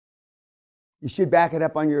You should back it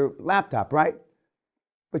up on your laptop, right?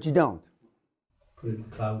 But you don't. Put it in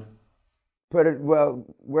the cloud. Put it, well,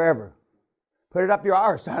 wherever. Put it up your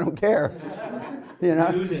arse. I don't care. You know?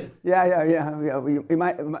 Use it. Yeah. You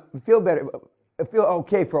might feel better, feel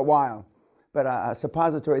okay for a while. But a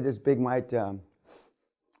suppository this big might, well,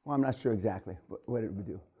 I'm not sure exactly what it would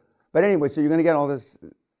do. But anyway, so you're going to get all this,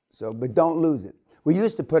 but don't lose it. We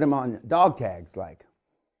used to put them on dog tags, like.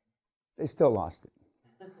 They still lost it.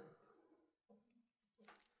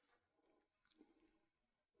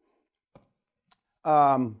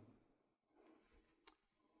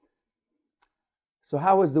 So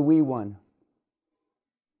how was the wee one?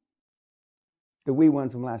 The wee one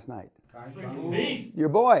from last night. Your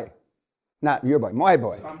boy. Not your boy, my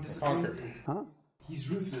boy. I'm disappointed. Huh? He's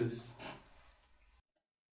ruthless.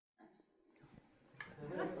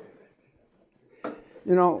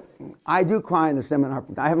 You know, I do cry in the seminar.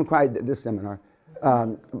 I haven't cried at this seminar,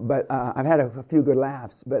 but I've had a few good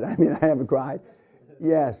laughs. But I mean, I haven't cried.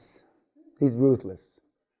 Yes, he's ruthless.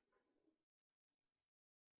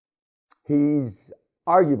 He's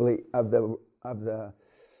arguably of the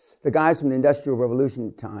guys from the Industrial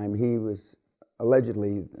Revolution time. He was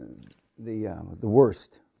allegedly the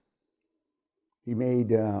worst. He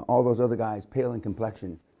made all those other guys pale in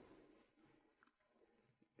complexion.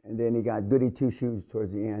 And then he got goody two-shoes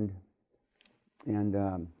towards the end. And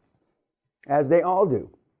as they all do.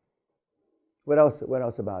 What else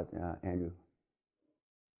about Andrew?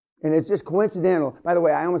 And it's just coincidental. By the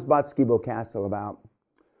way, I almost bought Guthrie Castle about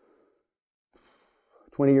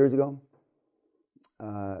 20 years ago.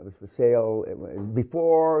 It was for sale. It was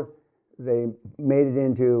before they made it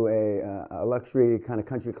into a luxury kind of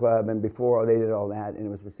country club, and before they did all that, and it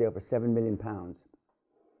was for sale for £7 million.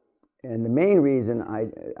 And the main reason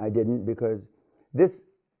I didn't, because this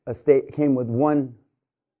estate came with one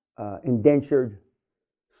indentured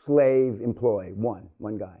slave employee,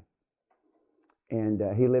 one guy. And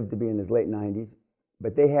he lived to be in his late 90s.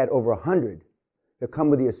 But they had over 100 that come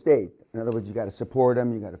with the estate. In other words, you got to support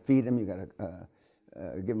them, you got to feed them, you got to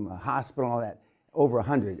give them a hospital, all that. Over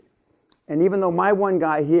 100. And even though my one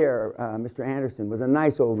guy here, Mr. Anderson, was a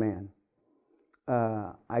nice old man,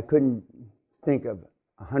 I couldn't think of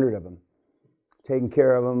 100 of them, taking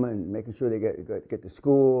care of them and making sure they get to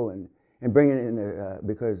school and bringing in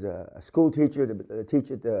because a school teacher to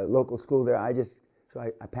teach at the local school there. I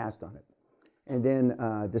passed on it. And then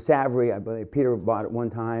the Savory, I believe Peter bought it one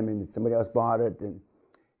time, and somebody else bought it, and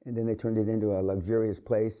then they turned it into a luxurious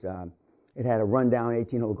place. It had a rundown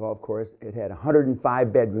 18-hole golf course. It had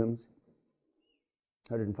 105 bedrooms.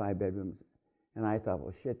 105 bedrooms. And I thought,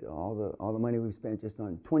 well, shit, all the money we've spent just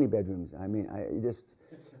on 20 bedrooms. I mean,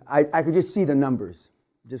 I could just see the numbers.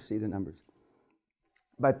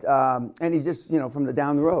 But, and he's just, from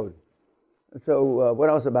down the road. So what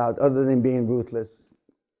else about, other than being ruthless,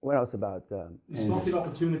 what else about... He spotted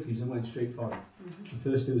opportunities and went straight for it. Mm-hmm.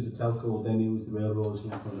 First it was the telco, then it was the railroads,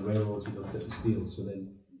 and on the railroads he looked at the steel, so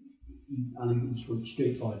then he just went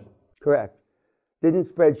straight for it. Correct. Didn't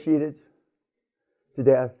spreadsheet it to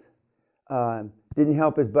death. Didn't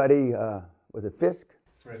help his buddy, was it Fisk?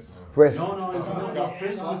 Frisk. No,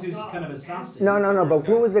 Frisk was his kind of assassin. No, but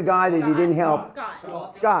who was the guy that he didn't help?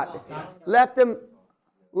 Scott. Left him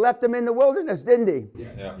in the wilderness, didn't he?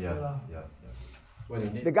 Yeah.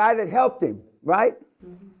 The guy that helped him, right?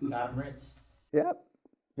 Got him rich. Yep.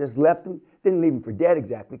 Just left him. Didn't leave him for dead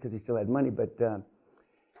exactly because he still had money, but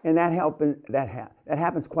and that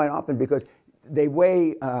happens quite often because they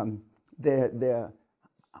weigh I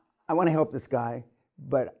want to help this guy,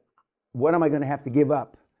 but what am I going to have to give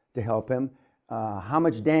up to help him? How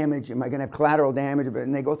much damage? Am I going to have collateral damage?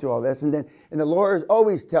 And they go through all this. And the lawyers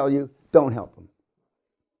always tell you, don't help him.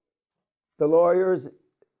 The lawyers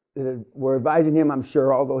that were advising him, I'm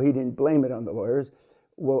sure, although he didn't blame it on the lawyers,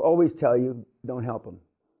 will always tell you, don't help him.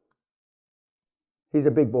 He's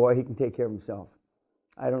a big boy. He can take care of himself.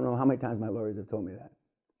 I don't know how many times my lawyers have told me that.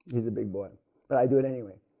 He's a big boy. But I do it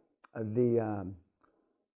anyway.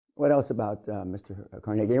 What else about Mr.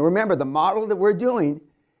 Carnegie? And remember, the model that we're doing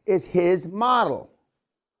is his model.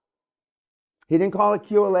 He didn't call it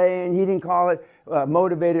QLA, and he didn't call it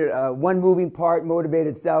motivated, one moving part,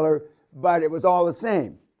 motivated seller, but it was all the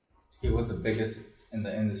same. He was the biggest in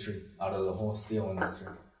the industry, out of the whole steel industry.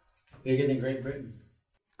 Bigger than Great Britain.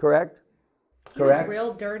 Correct? He was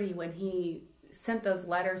real dirty when he sent those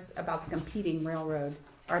letters about the competing railroad,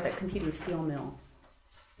 or the competing steel mill.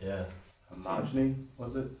 Yeah. Homogeny,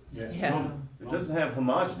 was it? Yeah. No, it doesn't have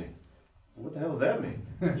homogeny. What the hell does that mean?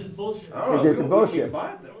 Just bullshit. I don't know. It's bullshit.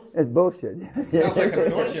 It's bullshit. Sounds like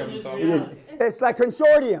consortium. It's like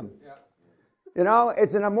consortium. Yeah.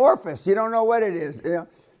 It's an amorphous. You don't know what it is.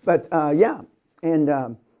 But yeah,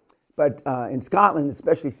 and but in Scotland,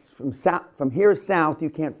 especially from here south, you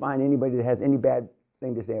can't find anybody that has any bad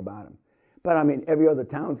thing to say about him. But I mean, every other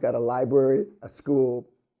town's got a library, a school.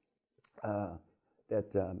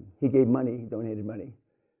 That he gave money, he donated money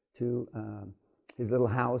to his little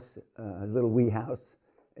house, his little wee house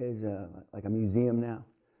is like a museum now,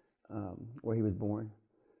 where he was born.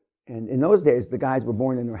 And in those days, the guys were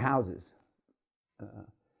born in their houses.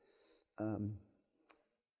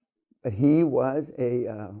 But he was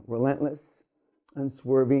a relentless,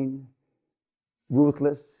 unswerving,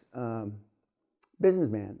 ruthless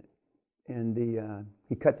businessman. And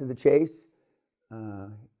he cut to the chase,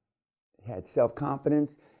 had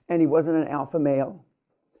self-confidence, and he wasn't an alpha male.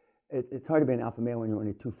 It's hard to be an alpha male when you're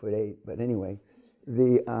only 2'8", but anyway,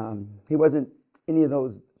 he wasn't any of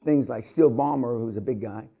those things like Steel Ballmer, who's a big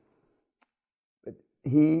guy. But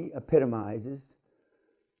he epitomizes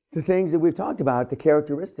the things that we've talked about, the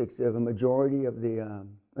characteristics of a majority of the,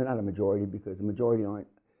 not a majority because the majority aren't,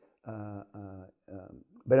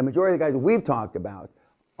 but a majority of the guys that we've talked about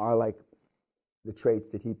are like the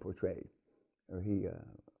traits that he portrayed, or he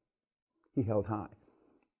held high.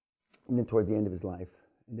 And then towards the end of his life,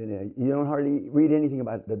 and then you don't hardly read anything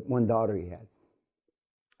about the one daughter he had.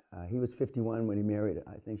 He was 51 when he married her.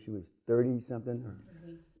 I think she was 30-something.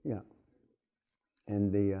 Yeah.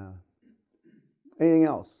 And anything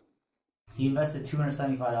else? He invested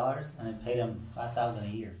 $275 and it paid him $5,000 a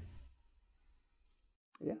year.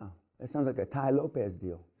 Yeah, that sounds like a Ty Lopez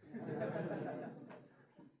deal.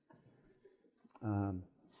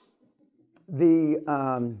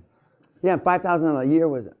 Yeah, $5,000 a year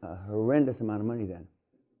was a horrendous amount of money then.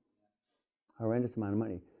 Horrendous amount of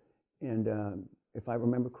money. And if I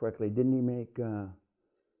remember correctly, didn't he make $7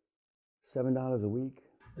 a week?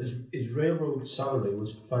 His railroad salary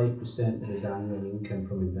was 5% of his annual income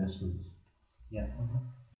from investments. Yeah.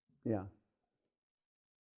 Yeah.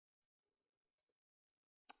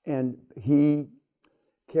 And he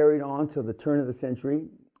carried on till the turn of the century,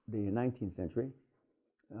 the 19th century.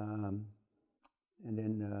 And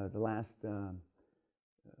then the last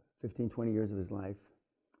 15, 20 years of his life,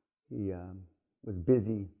 he was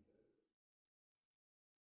busy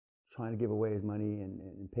trying to give away his money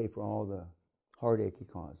and pay for all the heartache he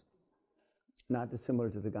caused. Not dissimilar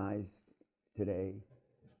to the guys today.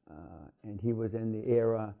 And he was in the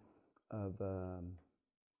era of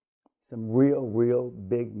some real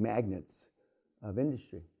big magnates of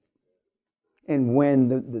industry. And when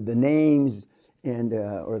the names and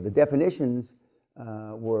or the definitions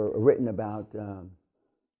were written about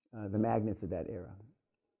the magnates of that era.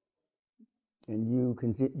 And you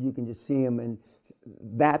can just see them in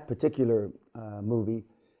that particular movie.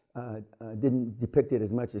 Didn't depict it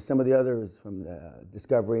as much as some of the others from the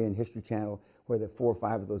Discovery and History Channel, where the 4 or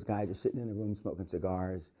 5 of those guys are sitting in a room smoking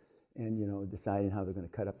cigars and deciding how they're going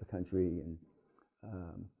to cut up the country. And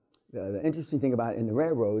the interesting thing about it in the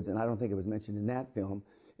railroads, and I don't think it was mentioned in that film,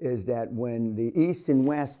 is that when the East and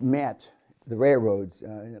West met, the railroads,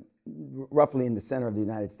 roughly in the center of the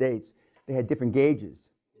United States, they had different gauges.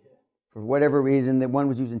 For whatever reason, that one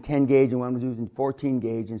was using 10 gauge and one was using 14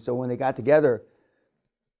 gauge. And so when they got together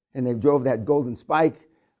and they drove that golden spike,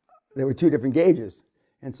 there were 2 different gauges.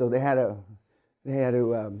 And so they had to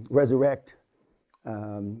resurrect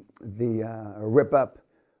or rip up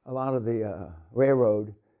a lot of the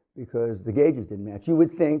railroad because the gauges didn't match. You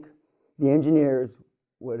would think the engineers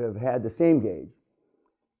would have had the same gauge.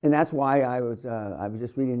 And that's why I was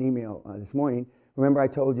just reading an email this morning. Remember I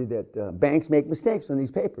told you that banks make mistakes on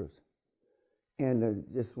these papers. And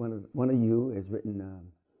just one of you has written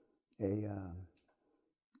a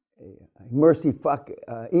mercy fuck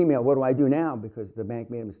email. What do I do now? Because the bank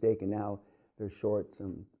made a mistake and now they're short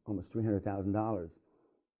almost $300,000.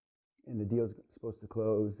 And the deal's supposed to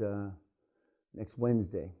close next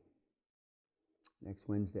Wednesday. Next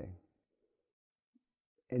Wednesday.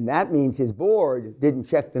 And that means his board didn't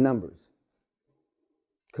check the numbers.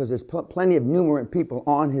 Because there's plenty of numerate people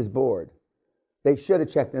on his board. They should have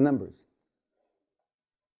checked the numbers.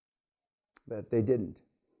 But they didn't.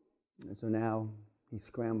 And so now he's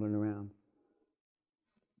scrambling around.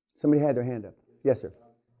 Somebody had their hand up. Yes, sir.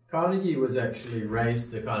 Carnegie was actually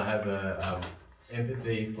raised to kind of have a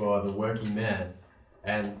empathy for the working man,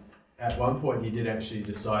 and at one point he did actually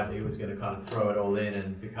decide that he was going to kind of throw it all in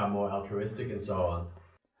and become more altruistic and so on.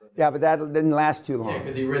 Yeah, but that didn't last too long. Yeah,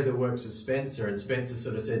 because he read the works of Spencer, and Spencer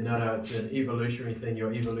sort of said, no, it's an evolutionary thing.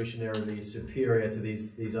 You're evolutionarily superior to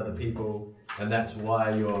these other people, and that's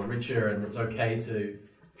why you're richer, and it's okay to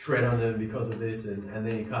tread on them because of this, and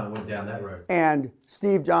then he kind of went down that road. And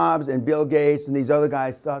Steve Jobs and Bill Gates and these other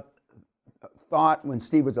guys thought when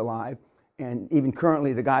Steve was alive, and even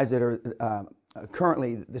currently the guys that are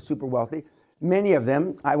currently the super wealthy, many of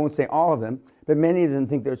them, I won't say all of them, but many of them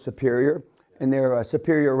think they're superior, and they're a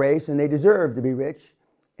superior race, and they deserve to be rich,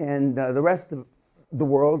 and the rest of the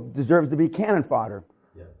world deserves to be cannon fodder.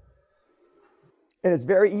 Yeah. And it's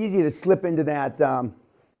very easy to slip into that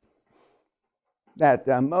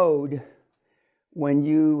mode when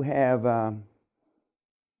you have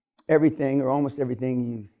everything or almost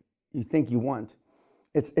everything you think you want.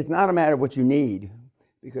 It's not a matter of what you need,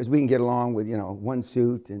 because we can get along with, one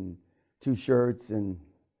suit and 2 shirts and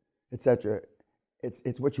etc.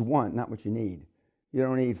 It's what you want, not what you need. You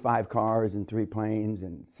don't need 5 cars and 3 planes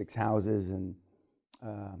and 6 houses and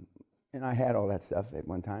I had all that stuff at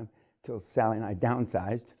one time until Sally and I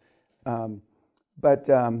downsized. But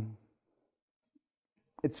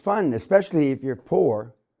it's fun, especially if you're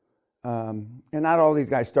poor, and not all these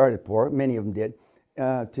guys started poor, many of them did,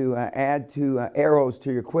 to add to arrows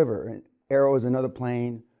to your quiver. And arrow is another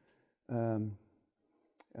plane.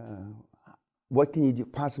 What can you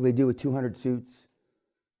possibly do with 200 suits,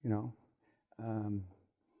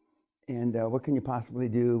 and what can you possibly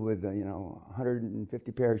do with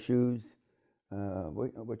 150 pair of shoes?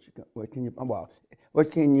 What can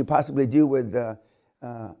you possibly do with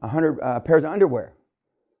 100 pairs of underwear?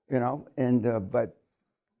 But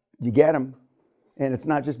you get them, and it's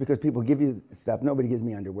not just because people give you stuff. Nobody gives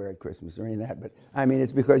me underwear at Christmas or any of that. But I mean,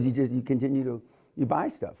 it's because you continue to buy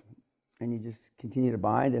stuff, and you just continue to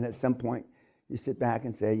buy. And then at some point, you sit back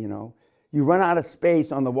and say, you run out of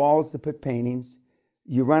space on the walls to put paintings.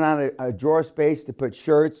 You run out of a drawer space to put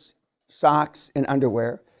shirts, socks, and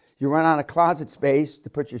underwear. You run out of closet space to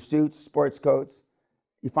put your suits, sports coats.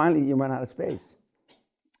 You run out of space.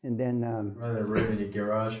 And then run out of room in your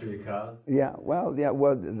garage for your cars.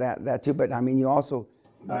 That too. But I mean, you also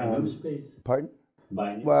Buying new space. Pardon?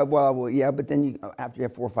 Buying. Well, yeah. But then after you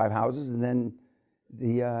have 4 or 5 houses, and then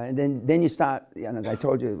then you start. As I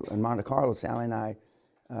told you in Monte Carlo, Sally and I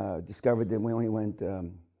discovered that we only went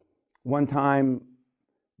one time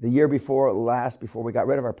the year before we got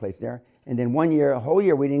rid of our place there, and then a whole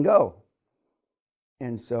year we didn't go.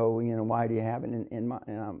 And so, why do you have it? And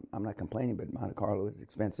I'm not complaining, but Monte Carlo is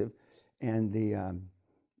expensive, and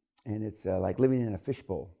it's like living in a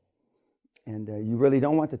fishbowl. And you really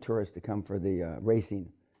don't want the tourists to come for the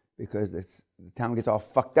racing, because the town gets all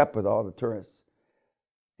fucked up with all the tourists.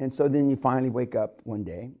 And so then you finally wake up one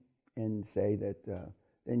day and say that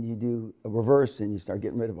then you do a reverse and you start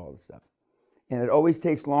getting rid of all the stuff. And it always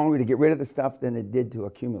takes longer to get rid of the stuff than it did to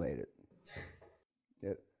accumulate it.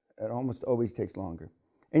 It almost always takes longer.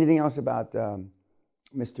 Anything else about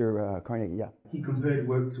Mr. Carnegie? Yeah. He compared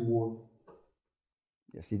work to war.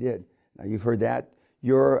 Yes, he did. Now, you've heard that.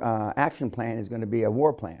 Your action plan is going to be a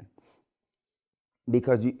war plan,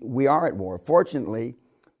 because we are at war. Fortunately,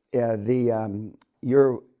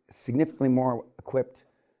 you're significantly more equipped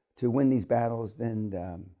to win these battles than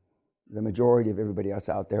the majority of everybody else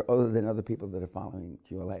out there, other than other people that are following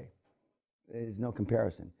QLA. There's no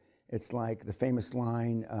comparison. It's like the famous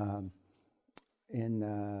line in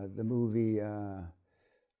the movie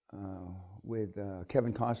with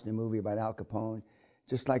Kevin Costner movie about Al Capone,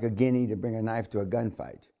 just like a guinea to bring a knife to a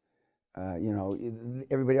gunfight.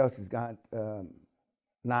 Everybody else has got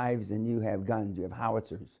knives, and you have guns, you have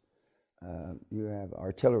howitzers, you have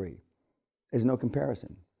artillery. There's no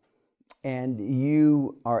comparison. And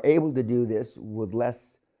you are able to do this with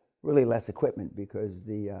really less equipment, because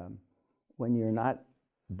when you're not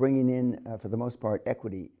bringing in, for the most part,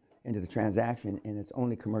 equity into the transaction, and it's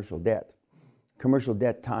only commercial debt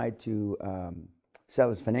tied to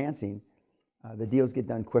seller's financing, the deals get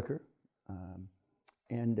done quicker,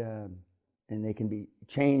 and they can be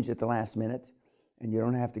changed at the last minute, and you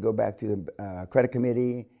don't have to go back to the credit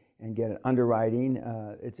committee and get an underwriting.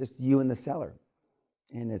 It's just you and the seller,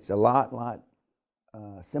 and it's a lot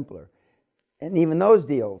simpler. And even those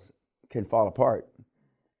deals can fall apart.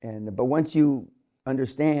 But once you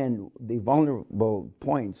understand the vulnerable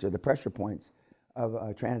points or the pressure points of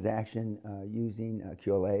a transaction using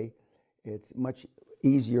QLA, it's much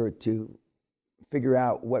easier to figure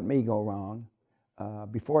out what may go wrong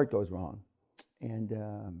before it goes wrong, and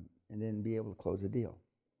then be able to close the deal.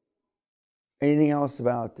 Anything else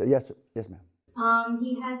about? Yes, sir. Yes, ma'am.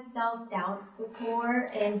 He had self-doubts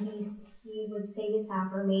before, and he would say this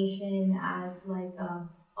affirmation as like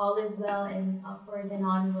all is well and upward and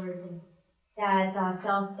onward, and that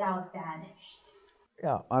self-doubt vanished.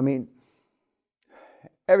 Yeah, I mean,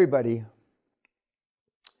 everybody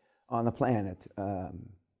on the planet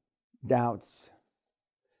doubts.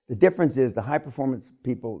 The difference is the high-performance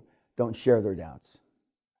people don't share their doubts.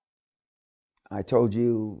 I told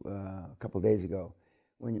you a couple of days ago,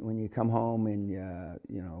 when you come home and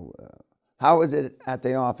how was it at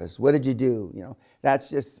the office? What did you do? That's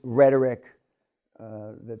just rhetoric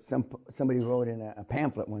that somebody wrote in a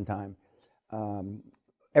pamphlet one time.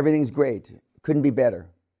 Everything's great. Couldn't be better.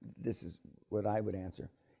 This is what I would answer,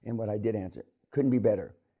 and what I did answer. Couldn't be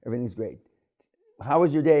better. Everything's great. How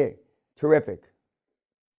was your day? Terrific.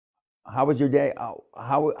 How was your day?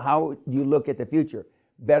 How do you look at the future?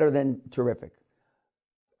 Better than terrific.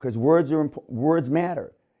 Because words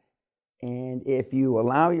matter. And if you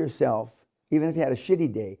allow yourself, even if you had a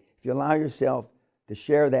shitty day, if you allow yourself to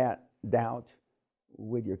share that doubt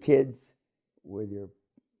with your kids, with your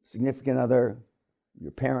significant other,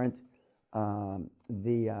 your parent,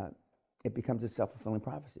 it becomes a self-fulfilling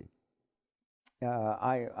prophecy.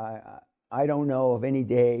 I don't know of any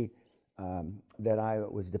day that I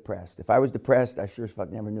was depressed. If I was depressed, I sure as fuck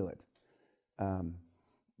never knew it.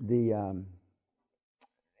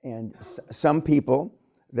 Some people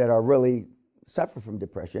that are really suffer from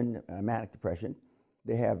depression, manic depression,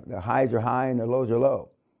 their highs are high and their lows are low.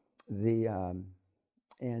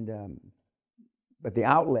 But the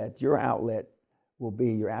outlet, your outlet, will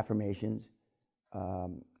be your affirmations,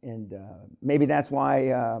 maybe that's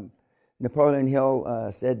why Napoleon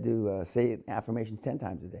Hill said to say affirmations 10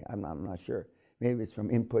 times a day. I'm not sure. Maybe it's from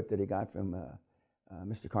input that he got from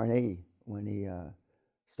Mr. Carnegie when he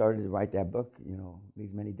started to write that book,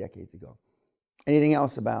 these many decades ago. Anything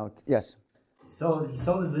else about, yes? So he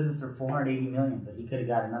sold his business for $480 million, but he could have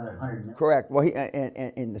got another $100 million. Correct. Well,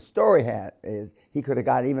 and the story is he could have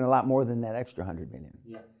got even a lot more than that extra $100 million.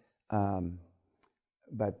 Yeah.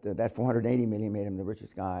 But that $480 million made him the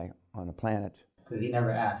richest guy on the planet. Because he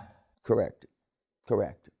never asked. Correct.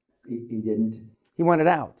 He didn't. He wanted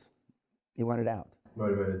out.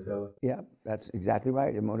 Motivated seller. Yeah, that's exactly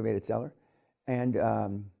right. A motivated seller. And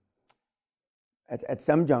at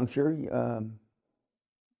some juncture,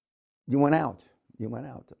 you went out.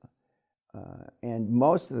 And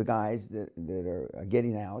most of the guys that are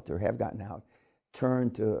getting out or have gotten out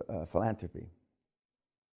turn to philanthropy.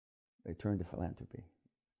 They turn to philanthropy,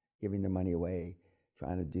 giving their money away,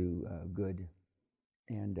 trying to do good.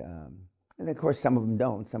 And of course, some of them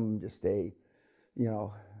don't. Some of them just stay,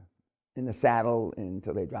 in the saddle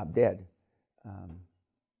until they drop dead.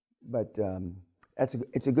 But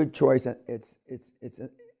it's a good choice.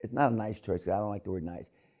 It's not a nice choice. I don't like the word nice,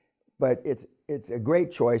 but it's a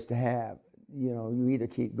great choice to have. You either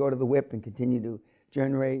go to the whip and continue to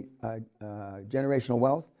generate generational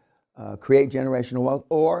wealth, create generational wealth,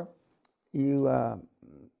 or you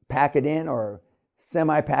pack it in or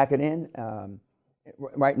semi-pack it in.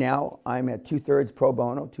 Right now, I'm at 2/3 pro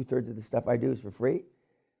bono. 2/3 of the stuff I do is for free.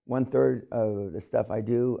 1/3 of the stuff I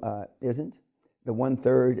do isn't. The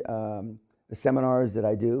 1/3, the seminars that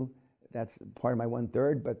I do, that's part of my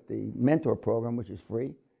 1/3. But the mentor program, which is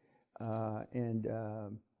free,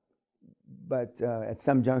 but at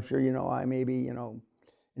some juncture, I may be,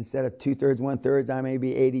 instead of 2/3, 1/3, I may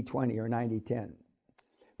be 80/20 or 90/10.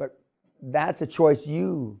 But that's a choice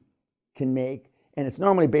you can make, and it's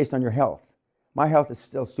normally based on your health. My health is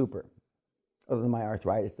still super, other than my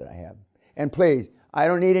arthritis that I have. And please, I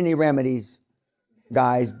don't need any remedies,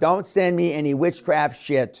 guys. Don't send me any witchcraft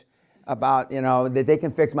shit about, that they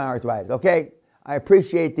can fix my arthritis, okay? I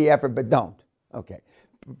appreciate the effort, but don't, okay?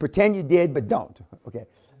 Pretend you did, but don't, okay?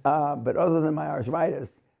 But other than my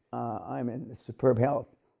arthritis, I'm in superb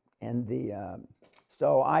health. And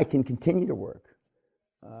so I can continue to work.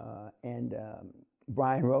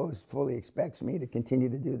 Brian Rose fully expects me to continue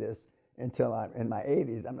to do this until I'm in my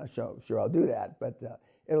 80s. I'm not sure I'll do that, but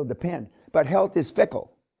it'll depend. But health is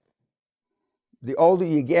fickle. The older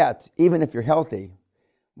you get, even if you're healthy,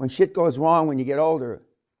 when shit goes wrong when you get older,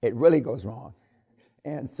 it really goes wrong.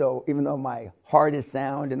 And so even though my heart is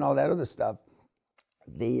sound and all that other stuff,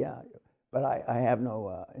 but I have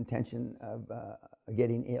no intention of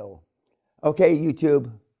getting ill. Okay,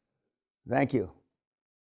 YouTube. Thank you.